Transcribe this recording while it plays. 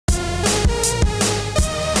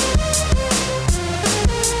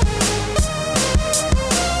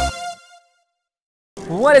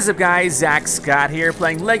What is up, guys? Zack Scott here,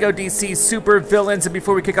 playing LEGO DC Super Villains, and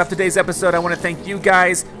before we kick off today's episode, I want to thank you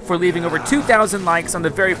guys for leaving over 2,000 likes on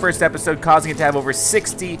the very first episode, causing it to have over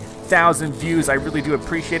 60,000 views. I really do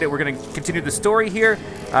appreciate it. We're going to continue the story here.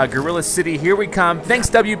 Gorilla City, here we come. Thanks,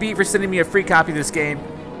 WB, for sending me a free copy of this game.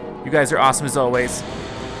 You guys are awesome as always.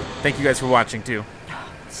 Thank you guys for watching, too.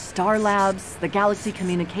 Star Labs, the Galaxy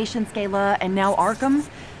Communications Gala, and now Arkham.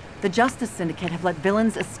 The Justice Syndicate have let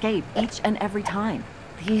villains escape each and every time.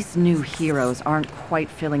 These new heroes aren't quite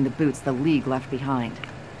filling the boots the League left behind.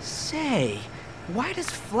 Say, why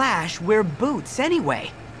does Flash wear boots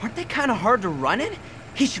anyway? Aren't they kind of hard to run in?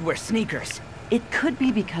 He should wear sneakers. It could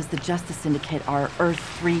be because the Justice Syndicate are Earth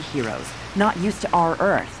 3 heroes, not used to our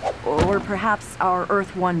Earth. Or perhaps our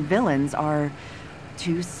Earth 1 villains are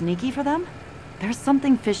too sneaky for them? There's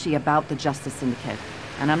something fishy about the Justice Syndicate.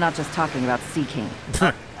 And I'm not just talking about Sea King.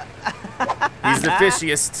 He's the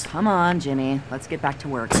fishiest. Come on, Jimmy. Let's get back to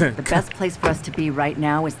work. The best place for us to be right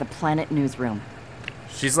now is the Planet Newsroom.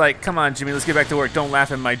 She's like, come on, Jimmy, let's get back to work. Don't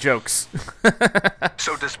laugh at my jokes.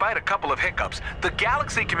 So despite a couple of hiccups, the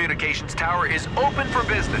Galaxy Communications Tower is open for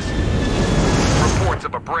business. Reports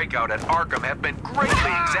of a breakout at Arkham have been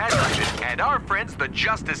greatly exaggerated, and our friends, the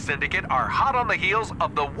Justice Syndicate, are hot on the heels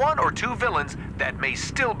of the one or two villains that may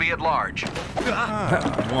still be at large.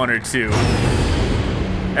 One or two.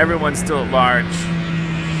 Everyone's still at large.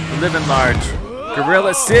 Living large.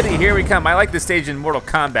 Gorilla City, here we come. I like this stage in Mortal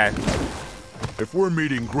Kombat. If we're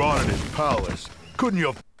meeting Grodd in his palace, couldn't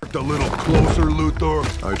you f***ed a little closer,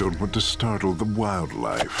 Luthor? I don't want to startle the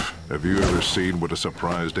wildlife. Have you ever seen what a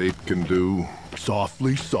surprised ape can do?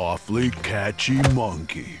 Softly, softly, catchy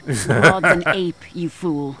monkey. Grodd's an ape, you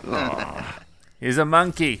fool. Oh, he's a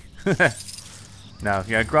monkey. No,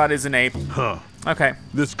 yeah, Grodd is an ape. Huh. Okay.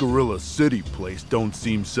 This Gorilla City place don't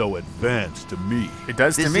seem so advanced to me. It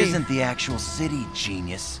does to me. This isn't the actual city,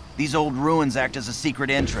 genius. These old ruins act as a secret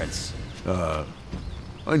entrance. I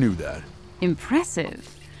knew that.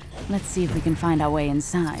 Impressive. Let's see if we can find our way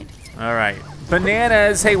inside. All right.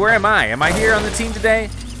 Bananas. Hey, where am I? Am I here on the team today?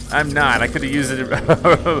 I'm not. I could have used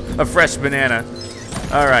a fresh banana.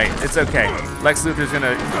 All right. It's okay. Lex Luthor's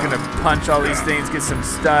gonna punch all these things, get some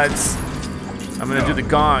studs. I'm gonna do the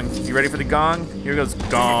gong. You ready for the gong? Here goes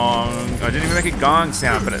gong. Oh, I didn't even make a gong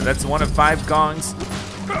sound, but that's one of 5 gongs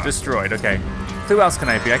destroyed. Okay. Who else can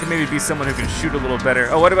I be? I can maybe be someone who can shoot a little better.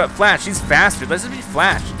 Oh, what about Flash? He's faster. Let's just be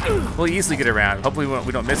Flash. We'll easily get around. Hopefully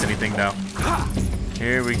we don't miss anything, though.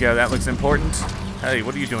 Here we go. That looks important. Hey,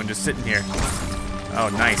 what are you doing? Just sitting here. Oh,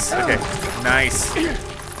 nice. Okay. Nice.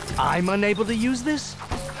 I'm unable to use this?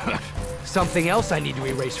 Something else I need to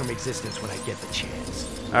erase from existence when I get the chance.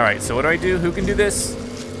 All right, so what do I do? Who can do this?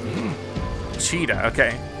 Cheetah.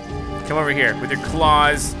 Okay. Come over here with your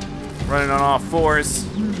claws, running on all 4s.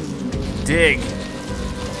 Dig.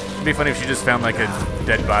 It'd be funny if she just found like a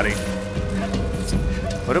dead body.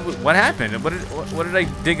 What happened? What did I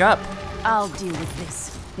dig up? I'll deal with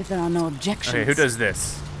this, if there are no objections. Okay, who does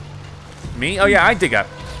this? Me? Oh yeah, I dig up.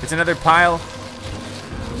 It's another pile.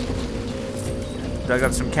 Dug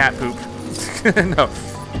up some cat poop. No.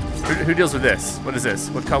 Who deals with this? What is this?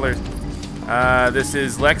 What color? This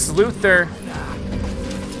is Lex Luthor.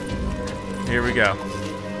 Here we go.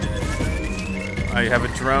 I have a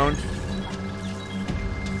drone.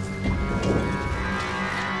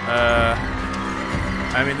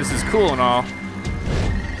 I mean, this is cool and all.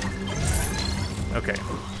 Okay,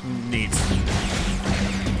 neat.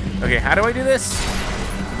 Okay, how do I do this?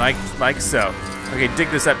 Like so. Okay, dig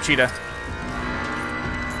this up, Cheetah.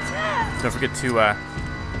 Don't forget to,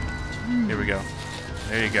 here we go.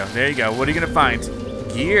 There you go, there you go. What are you gonna find?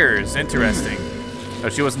 Gears, interesting. Oh,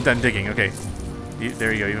 she wasn't done digging, okay.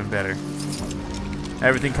 There you go, even better.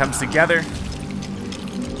 Everything comes together.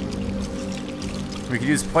 We could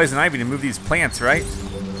use poison ivy to move these plants, right?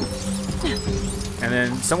 And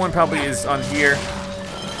then someone probably is on here.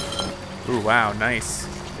 Ooh, wow, nice.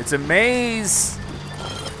 It's a maze.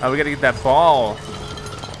 Oh, we gotta get that ball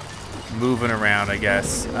moving around, I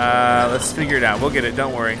guess. Let's figure it out. We'll get it,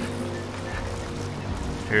 don't worry.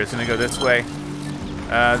 Here, it's gonna go this way.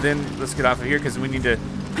 Then let's get off of here because we need to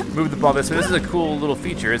move the ball this way. This is a cool little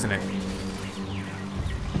feature, isn't it?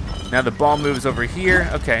 Now the ball moves over here,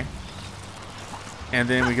 okay. And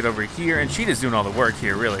then we get over here, and Cheetah's doing all the work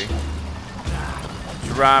here, really.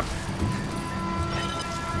 Drop.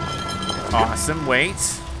 Awesome, wait.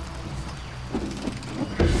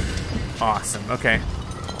 Awesome, okay.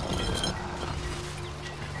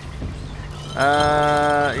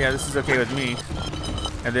 Yeah, this is okay with me.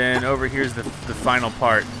 And then over here's the final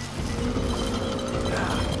part.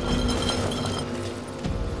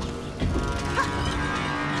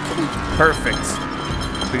 Perfect.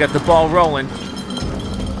 We got the ball rolling,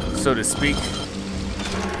 so to speak.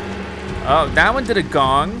 Oh, that one did a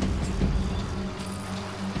gong.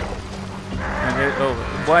 And oh,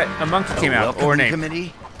 what? A monkey came out. Or an ape.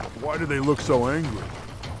 Committee? Why do they look so angry?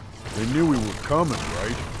 They knew we were coming,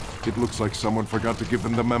 right? It looks like someone forgot to give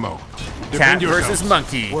them the memo. Cat Defend yourselves. versus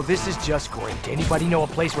monkey. Well, this is just great. Anybody know a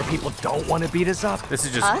place where people don't want to beat us up? This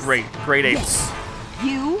is just Us? great. Great apes. Yes.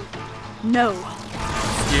 You? No.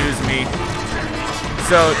 Excuse me.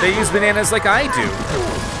 So they use bananas like I do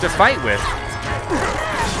to fight with.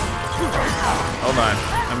 Hold on.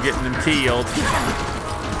 I'm getting them killed.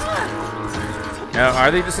 Now,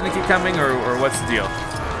 are they just gonna keep coming, or what's the deal?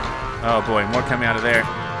 Oh boy, more coming out of there.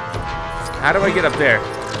 How do I get up there?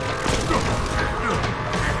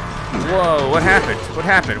 Whoa, what happened? What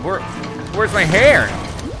happened? Where's my hair?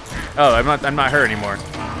 Oh, I'm not her anymore.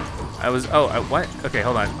 I was, what? Okay,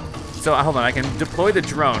 hold on. So, hold on, I can deploy the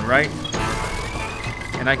drone, right?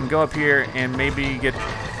 And I can go up here and maybe get...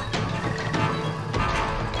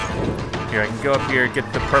 Here, I can go up here and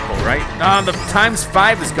get the purple, right? Oh, the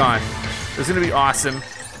 ×5 is gone. It was gonna be awesome.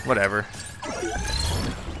 Whatever.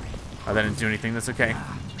 Oh, that didn't do anything, that's okay.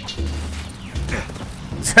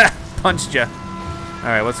 Punched ya. All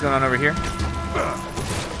right, what's going on over here?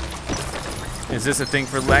 Is this a thing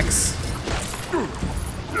for Lex?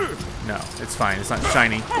 No, it's fine. It's not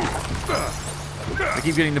shiny. I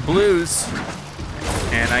keep getting the blues,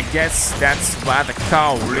 and I guess that's why they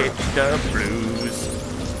call it the blues.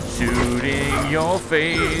 Shooting your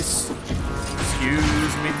face.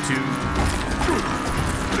 Excuse me too.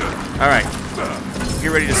 All right,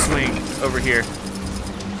 get ready to swing over here.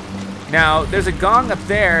 Now, there's a gong up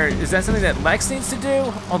there. Is that something that Lex needs to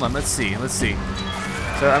do? Hold on, let's see. So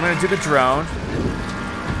I'm gonna do the drone.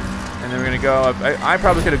 And then we're gonna go up. I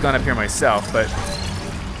probably could have gone up here myself, but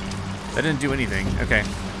that didn't do anything. Okay,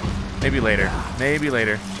 maybe later.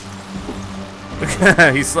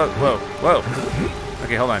 He's slow, whoa.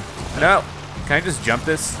 Okay, hold on. No, can I just jump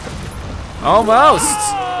this? Almost!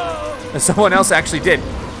 Someone else actually did.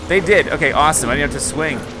 They did, okay, awesome. I didn't have to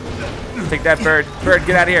swing. Take that bird. Bird,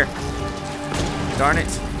 get out of here. Darn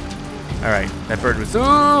it. All right, that bird was,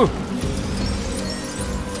 ooh!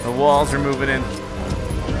 The walls are moving in.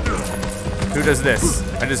 Who does this?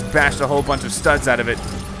 I just bashed a whole bunch of studs out of it.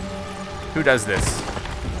 Who does this?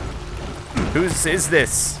 Whose is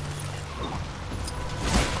this?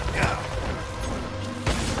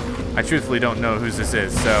 I truthfully don't know whose this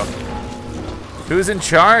is, so. Who's in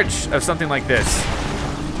charge of something like this?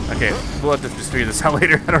 Okay, we'll have to just figure this out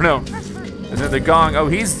later. I don't know. There's another gong. Oh,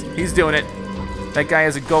 he's doing it. That guy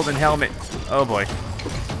has a golden helmet. Oh boy.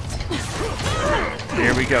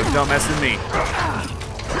 Here we go. Don't mess with me.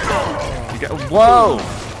 Whoa!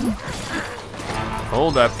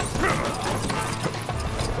 Hold up.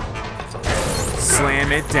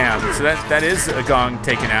 Slam it down. So that is a gong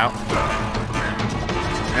taken out.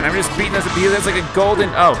 And I'm just beating us. He has like a golden.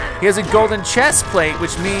 Oh, he has a golden chest plate,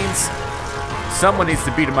 which means someone needs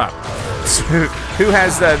to beat him up. Who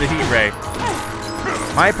has the heat ray?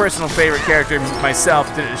 My personal favorite character,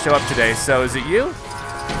 myself, didn't show up today. So is it you?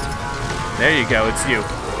 There you go. It's you.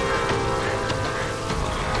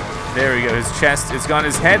 There we go. His chest is gone.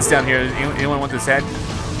 His head's down here. Anyone want this head?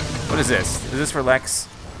 What is this? Is this for Lex?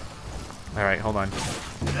 All right, hold on.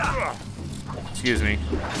 Excuse me.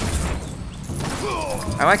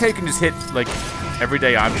 I like how you can just hit like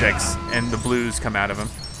everyday objects and the blues come out of them.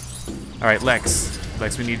 All right, Lex.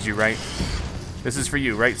 Lex, we need you, right? This is for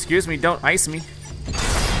you, right? Excuse me. Don't ice me.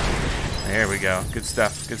 There we go. Good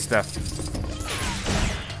stuff. Good stuff.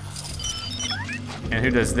 And who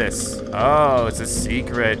does this? Oh, it's a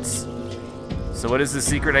secret. So what is the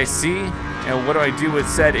secret I see? And what do I do with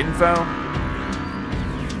said info?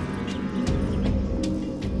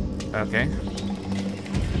 Okay.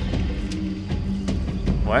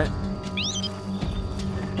 What?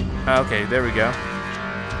 Okay, there we go.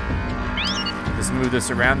 Just move this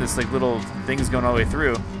around. This like little thing's going all the way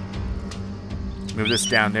through. Move this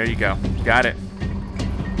down. There you go. Got it.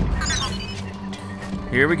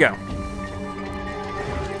 Here we go.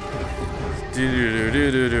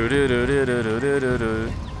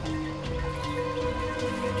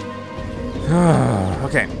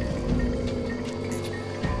 Okay.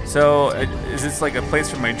 So, is this like a place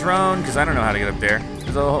for my drone? Because I don't know how to get up there.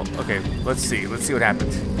 Okay, let's see. Let's see what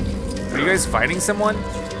happens. Are you guys fighting someone?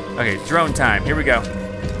 Okay, drone time. Here we go.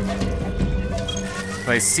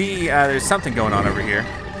 I see there's something going on over here.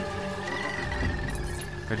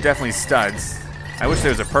 They're definitely studs. I wish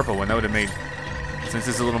there was a purple one. That would have made, since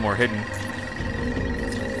this is a little more hidden.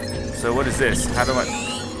 So what is this? How do I...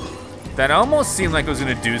 That almost seemed like it was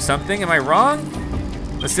going to do something. Am I wrong?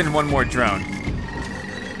 Let's send one more drone.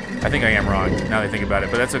 I think I am wrong, now that I think about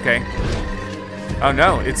it, but that's okay. Oh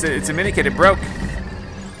no, it's a mini kit, it broke.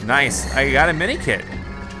 Nice, I got a mini kit.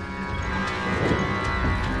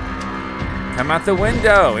 Come out the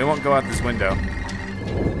window. It won't go out this window.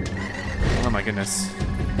 Oh my goodness.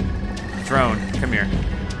 Drone, come here.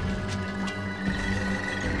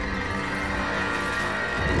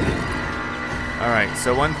 All right,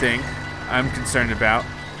 so one thing I'm concerned about.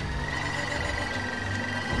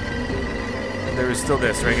 There is still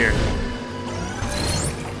this right here.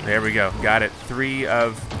 There we go, got it. 3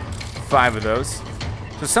 of 5 of those.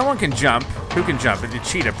 So someone can jump. Who can jump? It's a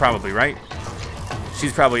cheetah probably, right?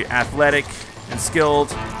 She's probably athletic and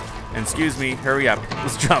skilled. And excuse me, hurry up.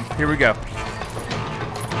 Let's jump, here we go.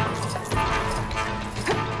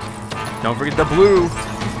 Don't forget the blue.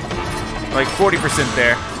 Like 40%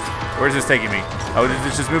 there. Where's this taking me? Oh,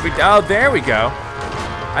 it's just moving. Oh, there we go.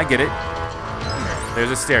 I get it.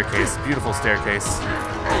 There's a staircase, beautiful staircase.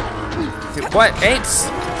 What, apes?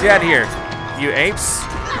 Get out of here. You apes?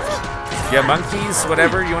 Yeah, monkeys,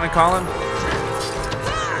 whatever you want to call them.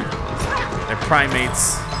 They're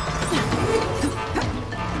primates.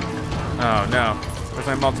 Oh no, where's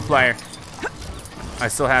my multiplier? I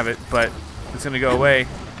still have it, but it's gonna go away.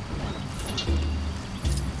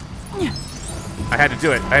 I had to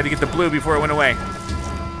do it. I had to get the blue before it went away.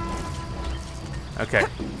 Okay,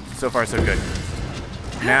 so far so good.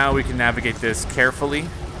 Now we can navigate this carefully,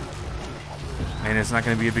 and it's not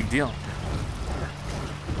gonna be a big deal.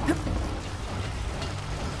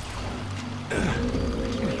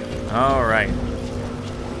 All right.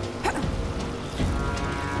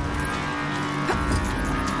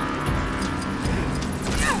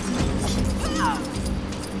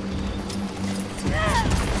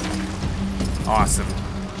 Awesome.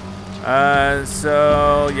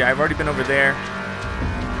 So yeah, I've already been over there.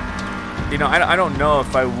 You know, I don't know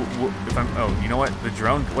if I'm. Oh, you know what? The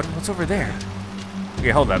drone. What's over there?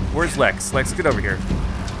 Okay, hold up. Where's Lex? Lex, get over here.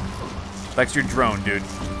 Lex, your drone, dude.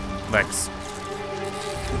 Lex.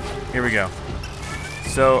 Here we go.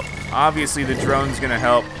 So obviously the drone's gonna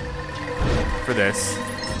help for this.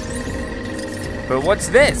 But what's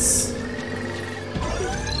this?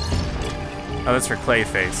 Oh, that's for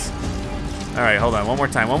Clayface. All right, hold on, one more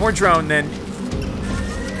time. One more drone then,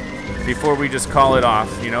 before we just call it off,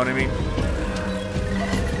 you know what I mean?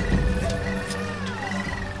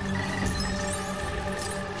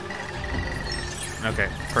 Okay,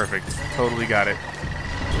 perfect, totally got it.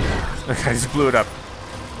 Okay, I just blew it up.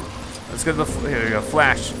 Let's go to the, here we go,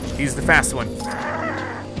 Flash. He's the fast one.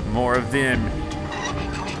 More of them.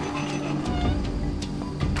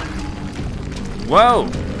 Whoa!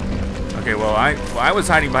 Okay, well, I was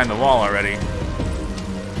hiding behind the wall already.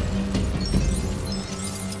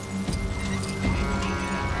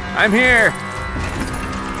 I'm here!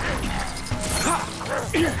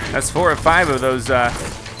 That's 4 or 5 of those,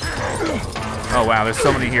 Oh wow, there's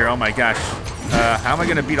so many here, oh my gosh. How am I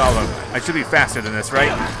gonna beat all of them? I should be faster than this,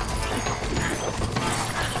 right?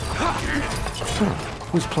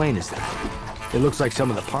 Whose plane is that? It looks like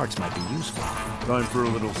some of the parts might be useful. Time for a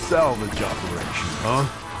little salvage operation, huh?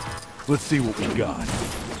 Let's see what we got.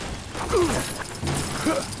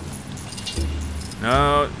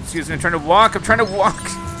 No, excuse me, I'm trying to walk. I'm trying to walk.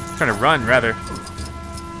 I'm trying to run, rather.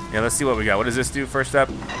 Yeah, let's see what we got. What does this do first up?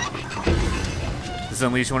 Does it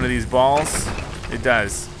unleash one of these balls? It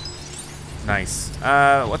does. Nice.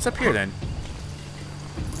 What's up here then?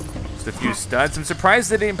 Just a few studs. I'm surprised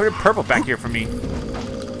they didn't put a purple back here for me.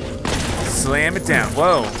 Slam it down.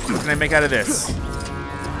 Whoa, what can I make out of this?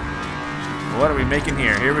 What are we making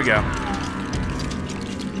here? Here we go.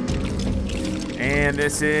 And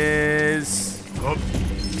this is...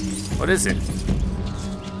 What is it?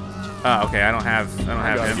 Oh, okay, I don't have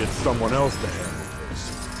I gotta him. get someone else to handle this.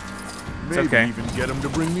 Maybe okay. even get them to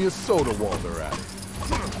bring me a soda while they're at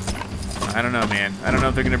it. I don't know, man. I don't know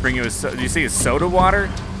if they're gonna bring you a do you see a soda water?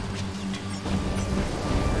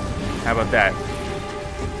 How about that?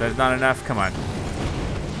 That's not enough? Come on.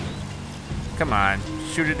 Come on.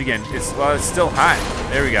 Shoot it again. It's still hot.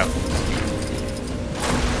 There we go.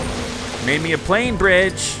 Made me a plane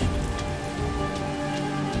bridge.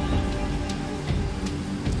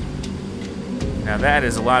 Now that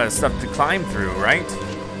is a lot of stuff to climb through, right?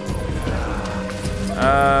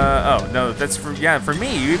 Oh, no, that's for, yeah, for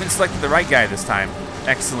me. You even selected the right guy this time.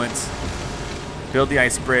 Excellent. Build the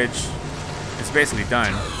ice bridge. It's basically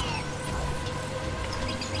done.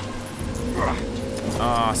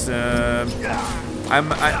 Awesome.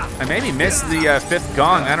 I maybe missed the 5th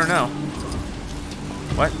gong. I don't know.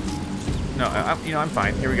 What? No, you know, I'm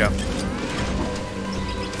fine. Here we go.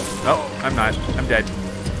 Oh, I'm not. I'm dead.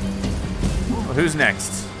 Well, who's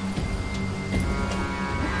next?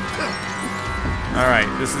 All right,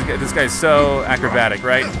 this guy's so acrobatic,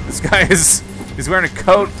 right? This guy is he's wearing a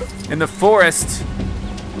coat in the forest.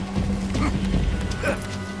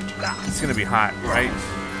 It's gonna be hot, right?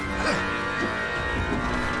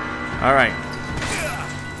 All right.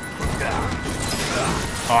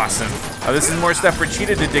 Awesome. Oh, this is more stuff for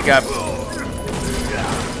Cheetah to dig up.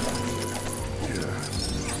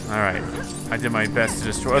 All right. I did my best to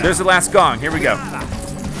destroy. Oh, there's the last gong. Here we go.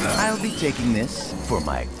 I'll be taking this for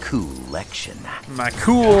my collection. My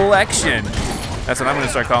collection. That's what I'm gonna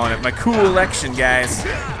start calling it. My collection, guys.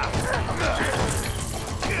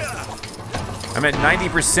 I'm at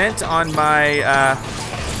 90% on my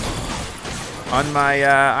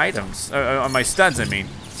items, on my studs. I mean,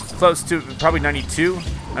 close to probably 92.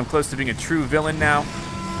 I'm close to being a true villain now.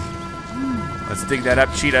 Let's dig that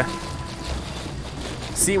up, Cheetah.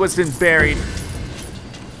 See what's been buried.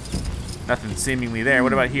 Nothing seemingly there.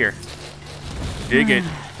 What about here? Dig it.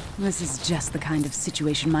 This is just the kind of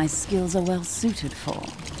situation my skills are well suited for.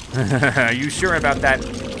 Are you sure about that?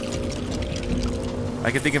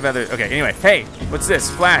 I can think of other. Okay, anyway. Hey, what's this?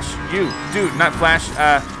 Flash. You. Dude, not Flash.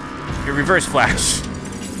 Your reverse Flash.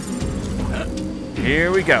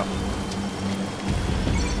 Here we go.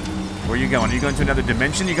 Where are you going? Are you going to another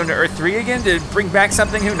dimension? You going to Earth 3 again to bring back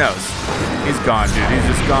something? Who knows? He's gone, dude. He's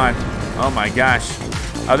just gone. Oh my gosh.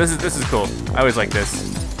 Oh, this is cool. I always like this.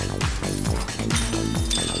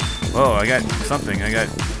 Whoa, I got something. What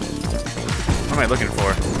am I looking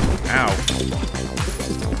for? Ow.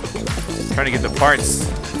 Trying to get the parts.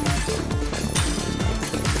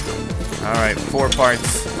 All right, 4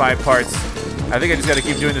 parts, 5 parts. I think I just got to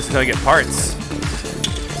keep doing this until I get parts.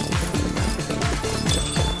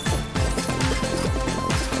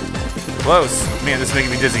 Close. Man, this is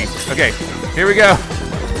making me dizzy. Okay, here we go.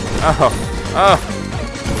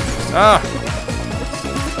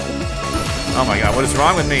 Oh my god, what is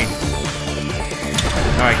wrong with me?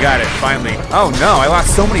 Oh, I got it, finally. Oh no, I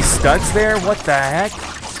lost so many studs there? What the heck?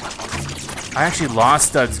 I actually lost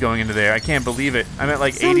studs going into there. I can't believe it. I'm at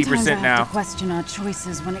like 80% now. Have to question our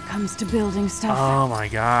choices when it comes to building stuff. Oh my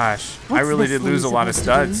gosh. I really did lose a lot of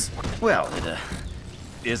studs. Well,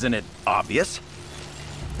 isn't it obvious?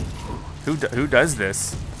 Who does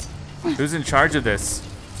this? Who's in charge of this?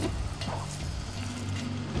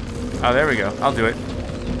 Oh, there we go. I'll do it.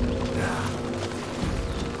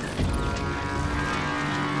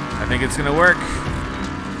 I think it's gonna work.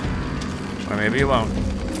 Or maybe it won't.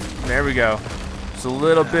 There we go. Just a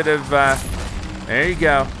little bit of, there you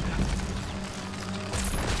go.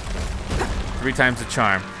 3 times the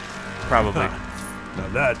charm. Probably. Now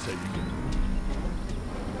that's how you do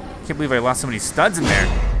it. Can't believe I lost so many studs in there.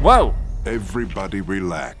 Whoa! Everybody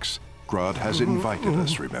relax. Grodd has invited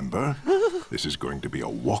us, remember? This is going to be a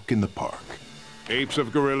walk in the park. Apes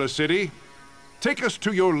of Gorilla City, take us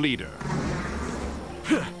to your leader.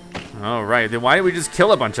 All right, then why did we just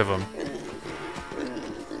kill a bunch of them?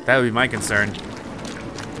 That would be my concern.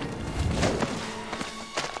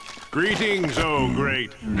 Greetings, oh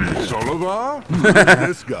great Solavar?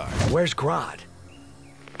 This guy. Where's Grodd?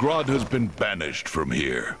 Grodd has been banished from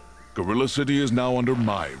here. Gorilla City is now under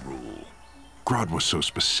my rule. Grodd was so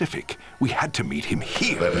specific. We had to meet him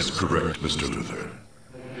here. That is correct, Mr. Luthor.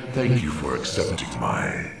 Thank you for accepting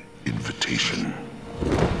my invitation.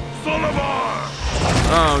 Solavar!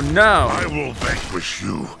 Oh no! I will vanquish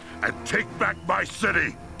you and take back my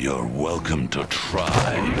city. You're welcome to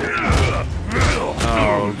try.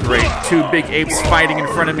 Oh great, 2 big apes fighting in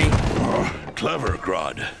front of me. Clever,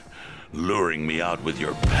 Grodd. Luring me out with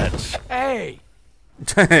your pets. Hey!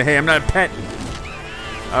 Hey, I'm not a pet.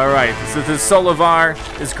 All right, so this is Solavar.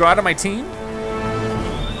 Is Grodd on my team?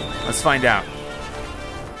 Let's find out.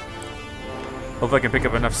 Hopefully I can pick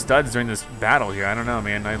up enough studs during this battle here. I don't know,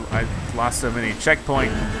 man. I lost so many.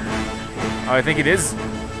 Checkpoint. Oh, I think it is.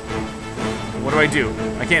 What do I do?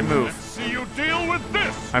 I can't move. Let's see you deal with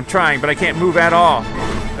this. I'm trying, but I can't move at all.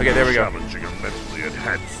 Okay, there we go. Challenging a mentally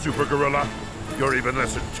enhanced super gorilla. You're even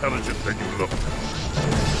less intelligent than you look.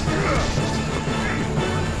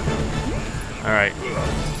 All right.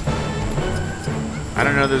 I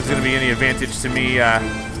don't know if there's gonna be any advantage to me.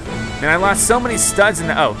 Man, I lost so many studs in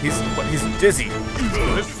the. Oh, he's dizzy.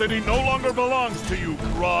 This city no longer belongs to you,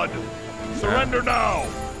 Grodd. Surrender now,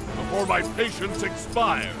 before my patience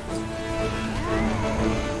expires.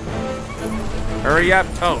 Hurry up!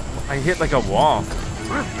 Oh, I hit like a wall.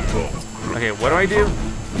 Okay, what do I do?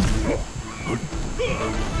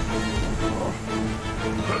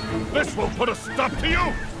 This will put a stop to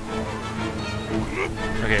you.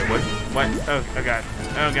 Okay, what? Oh god.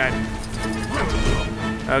 Oh god.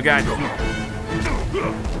 Oh god.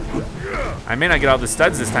 I may not get all the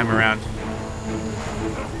studs this time around.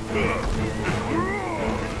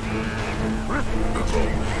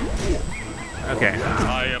 Okay.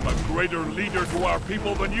 I am a greater leader to our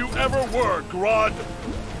people than you ever were, Grodd.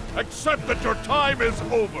 Accept that your time is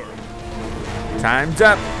over. Time's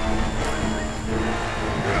up.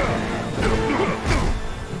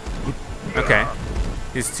 Okay.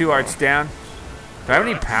 He's 2 arcs down. Do I have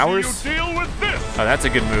any powers? You deal with this. Oh, that's a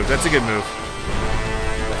good move. That's a good move.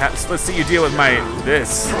 Let's see you deal with my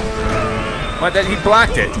this. What? That he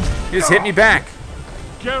blocked it. He just hit me back.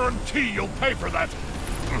 Guarantee you'll pay for that.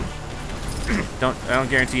 I don't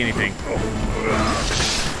guarantee anything.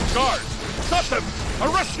 Guards, stop them!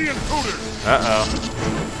 Arrest the intruders! Uh-oh.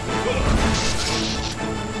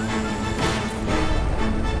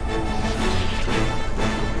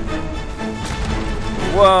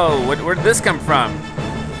 Whoa, where did this come from?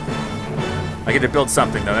 I get to build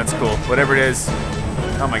something though, that's cool. Whatever it is.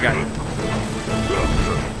 Oh my god.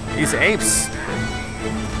 These apes.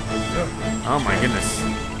 Oh my goodness.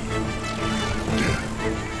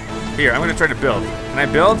 Here, I'm gonna try to build. Can I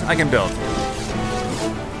build? I can build.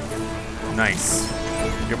 Nice.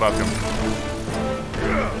 You're welcome.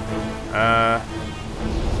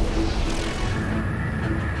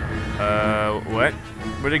 What?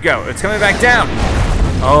 Where'd it go? It's coming back down.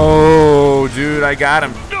 Oh, dude, I got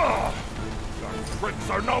him. Your tricks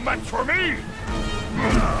are no match for me.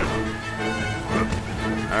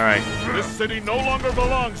 All right. This city no longer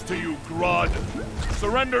belongs to you, Grodd.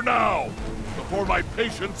 Surrender now, before my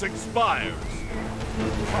patience expires.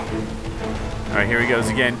 All right, here he goes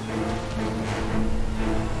again.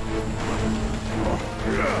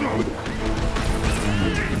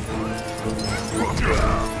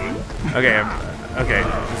 Okay, okay.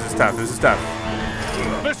 This is tough. This is tough.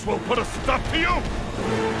 This will put a stop to you.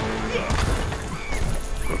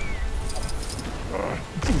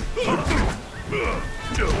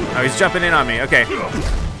 Oh, he's jumping in on me. Okay.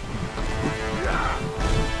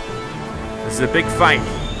 This is a big fight.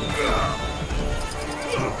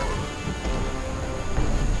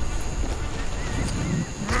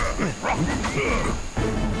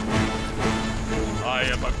 I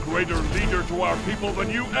am a greater leader to our people than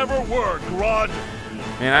you ever were, Grodd.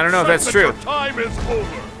 Man, I don't know if that's true. Your time is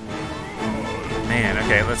over. Man,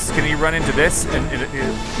 okay, can you run into this?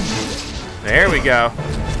 There we go.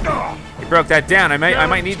 You broke that down. I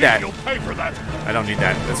might need that. You'll pay for that. I don't need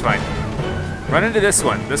that. That's fine. Run into this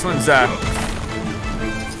one. This one's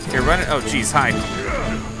here, run it. Oh, geez, hide.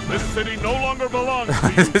 This city no longer belongs to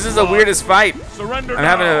you. This is the weirdest fight. Surrender I'm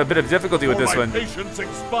having a bit of difficulty with this one. Patience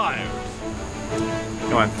expires.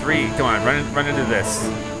 Come on, 3. Come on, run into this.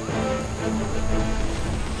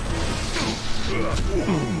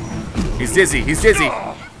 He's dizzy. He's dizzy.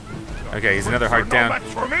 Okay, he's another heart down.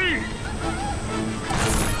 For me.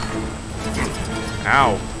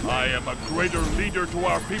 Ow. I am a greater leader to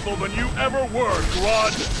our people than you ever were,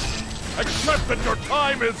 Grodd. Accept that your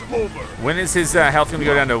time is over. When is his health going to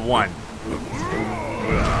go down to 1?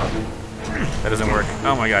 That doesn't work.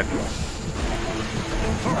 Oh my god.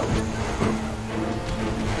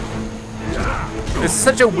 This is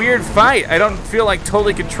such a weird fight. I don't feel like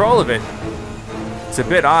totally control of it. It's a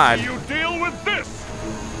bit odd. You deal with this.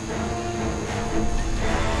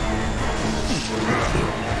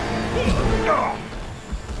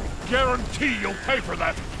 Guarantee you'll pay for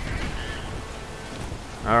that.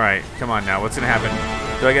 All right, come on now. What's gonna happen?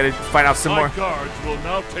 Do I gotta fight off some more? My guards will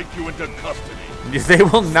now take you into custody. They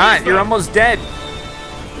will not. You're almost dead.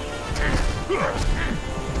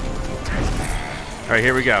 All right,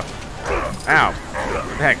 here we go. Ow.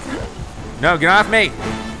 What the heck? No, get off me.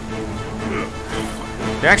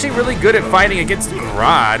 They're actually really good at fighting against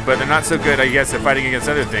Grodd, but they're not so good, I guess, at fighting against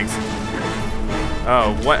other things.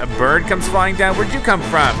 Oh, what? A bird comes flying down? Where'd you come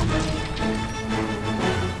from?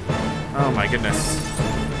 Oh my goodness.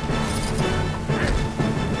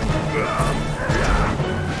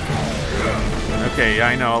 Okay, yeah,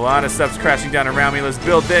 I know. A lot of stuff's crashing down around me. Let's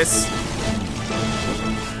build this.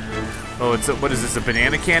 Oh, what is this, a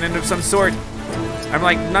banana cannon of some sort? I'm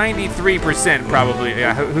like 93% probably.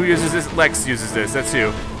 Yeah, who uses this? Lex uses this. That's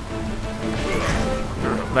who.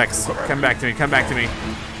 Lex, come back to me. Come back to me.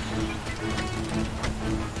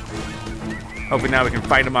 Hoping now we can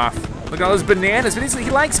fight him off. Look at all those bananas. He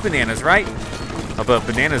likes bananas, right? Although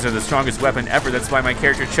bananas are the strongest weapon ever. That's why my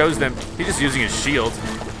character chose them. He's just using his shield.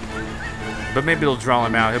 But maybe it'll draw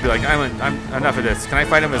him out. He'll be like, I'm enough of this. Can I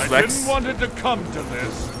fight him as Lex? I didn't want it to come to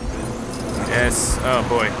this. Yes. Oh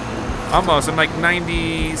boy. Almost. I'm like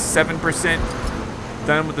 97%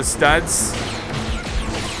 done with the studs.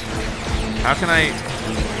 How can I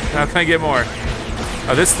get more?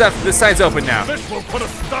 Oh, this side's open now. This will put a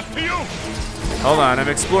stop to you. Hold on, I'm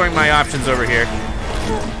exploring my options over here.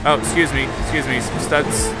 Oh, excuse me, some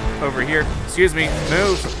studs over here. Excuse me,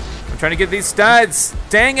 move. I'm trying to get these studs.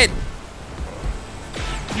 Dang it.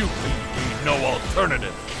 You leave me no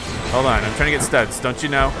alternative. Hold on, I'm trying to get studs. Don't you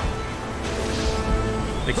know?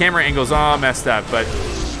 The camera angle's all messed up, but...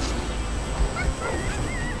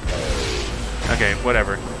 Okay,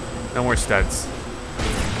 whatever. No more studs.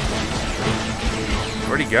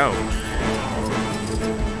 Where'd he go?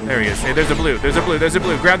 There he is. Hey, there's a blue. There's a blue. There's a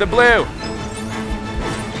blue. Grab the blue.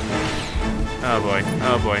 Oh boy.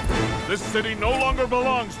 Oh boy. This city no longer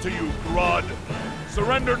belongs to you, Grodd.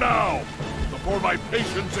 Surrender now, before my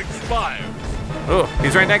patience expires. Oh,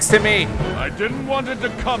 he's right next to me. I didn't want it to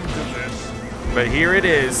come to this. But here it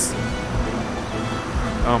is.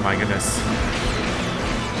 Oh my goodness.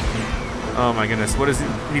 Oh my goodness. What is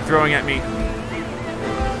he throwing at me?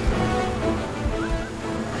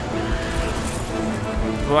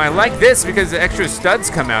 Well, I like this because the extra studs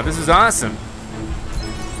come out. This is awesome.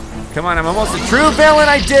 Come on, I'm almost a true villain.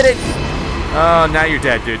 I did it. Oh, now you're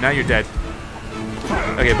dead, dude. Now you're dead.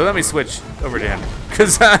 Okay, but let me switch over to him.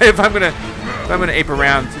 Because if I'm gonna ape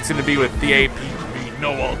around, it's gonna be with the ape. Be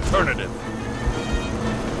no alternative.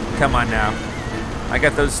 Come on now. I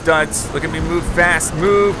got those studs. Look at me move fast.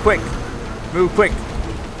 Move quick. Move quick.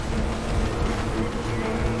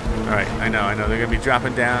 All right, I know. They're gonna be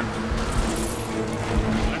dropping down.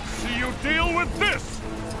 Let's see you deal with this.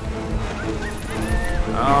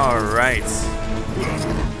 All right.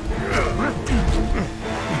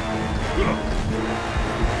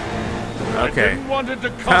 Okay. I didn't want it to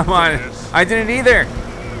come Come on. to this. I didn't either.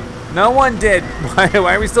 No one did. Why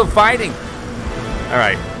are we still fighting? All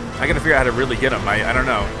right. I gotta figure out how to really get him. I don't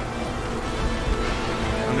know.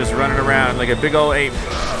 I'm just running around like a big old ape.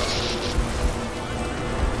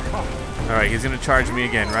 All right, he's gonna charge me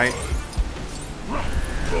again, right?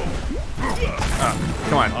 Oh,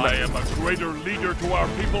 come on. I am a greater leader to our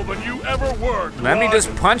people than you ever were. Let me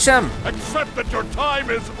just punch him. Accept that your time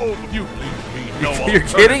is over. You leave me no You're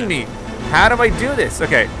kidding me. How do I do this?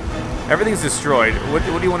 Okay, everything's destroyed. What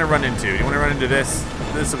do you want to run into? You want to run into this?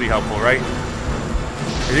 This will be helpful, right?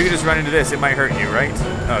 If you can just run into this, it might hurt you, right?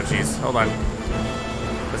 Oh, jeez. Hold on.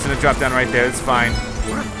 It's gonna drop down right there. It's fine.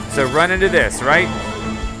 So run into this, right?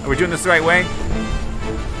 Are we doing this the right way?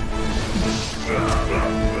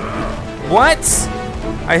 What?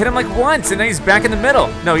 I hit him like once, and then he's back in the middle.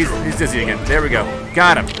 No, he's dizzy again. There we go.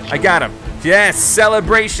 Got him. I got him. Yes,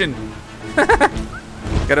 celebration.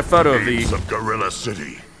 Got a photo of the... Apes of Gorilla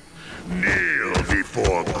City, kneel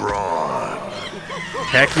before Grodd.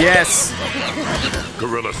 Heck yes.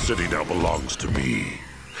 Gorilla City now belongs to me.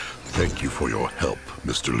 Thank you for your help,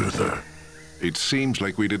 Mr. Luthor. It seems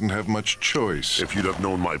like we didn't have much choice. If you'd have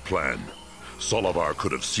known my plan, Solavar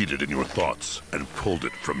could have seeded in your thoughts and pulled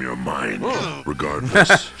it from your mind.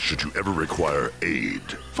 Regardless, should you ever require aid.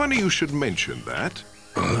 Funny you should mention that.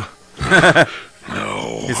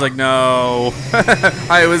 No. He's like, no.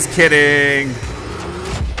 I was kidding.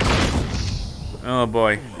 Oh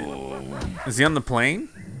boy. Is he on the plane?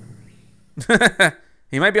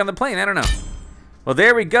 He might be on the plane, I don't know. Well,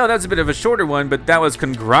 there we go. That was a bit of a shorter one, but that was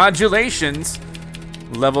Con-Grodd-Ulations.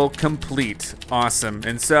 Level complete. Awesome.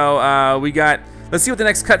 And so we got, let's see what the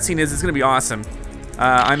next cutscene is. It's gonna be awesome.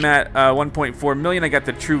 I'm at 1.4 million. I got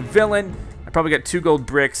the true villain. I probably got 2 gold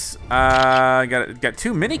bricks. Got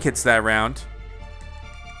 2 mini kits that round.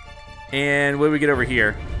 And what do we get over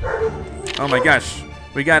here? Oh my gosh.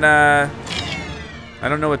 We got I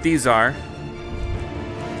don't know what these are.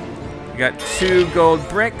 We got 2 gold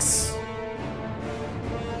bricks.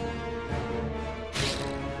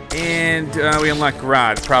 And we unlock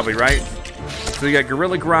Grodd, probably, right? So we got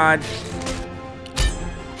Gorilla Grodd.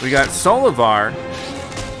 We got Solavar.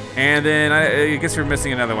 And then I guess we're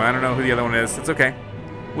missing another one. I don't know who the other one is. It's okay.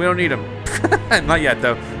 We don't need him. Not yet,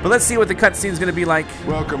 though. But let's see what the cutscene's gonna be like.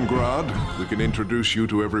 Welcome, Grodd. We can introduce you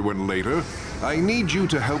to everyone later. I need you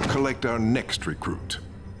to help collect our next recruit.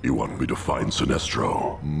 You want me to find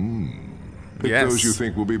Sinestro? Pick Yes. those you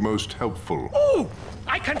think will be most helpful. Oh,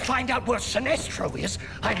 I can find out where Sinestro is.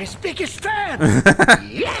 I'm his biggest fan.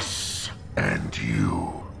 Yes! And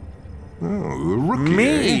you. Oh, the rookie,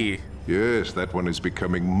 Me. eh? Yes, that one is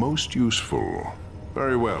becoming most useful.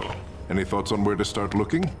 Very well. Any thoughts on where to start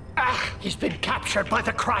looking? He's been captured by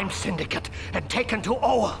the crime syndicate and taken to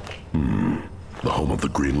Oa. The home of the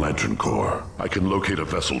Green Lantern Corps. I can locate a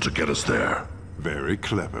vessel to get us there. Very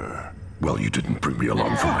clever. Well, you didn't bring me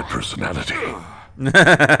along for my personality.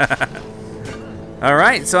 All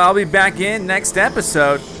right, so I'll be back in next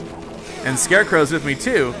episode. And Scarecrow's with me,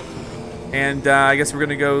 too. And I guess we're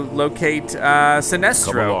gonna go locate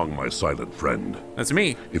Sinestro. Come along, my silent friend. That's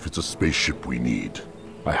me. If it's a spaceship we need,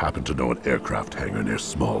 I happen to know an aircraft hangar near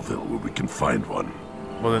Smallville where we can find one.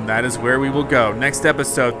 Well, then that is where we will go. Next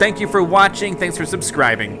episode. Thank you for watching. Thanks for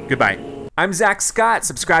subscribing. Goodbye. I'm Zack Scott.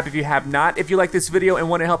 Subscribe if you have not. If you like this video and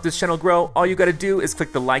want to help this channel grow, all you gotta do is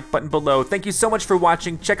click the like button below. Thank you so much for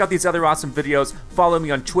watching. Check out these other awesome videos. Follow me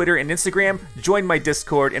on Twitter and Instagram. Join my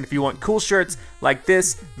Discord. And if you want cool shirts like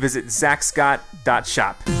this, visit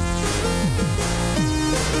ZackScott.shop.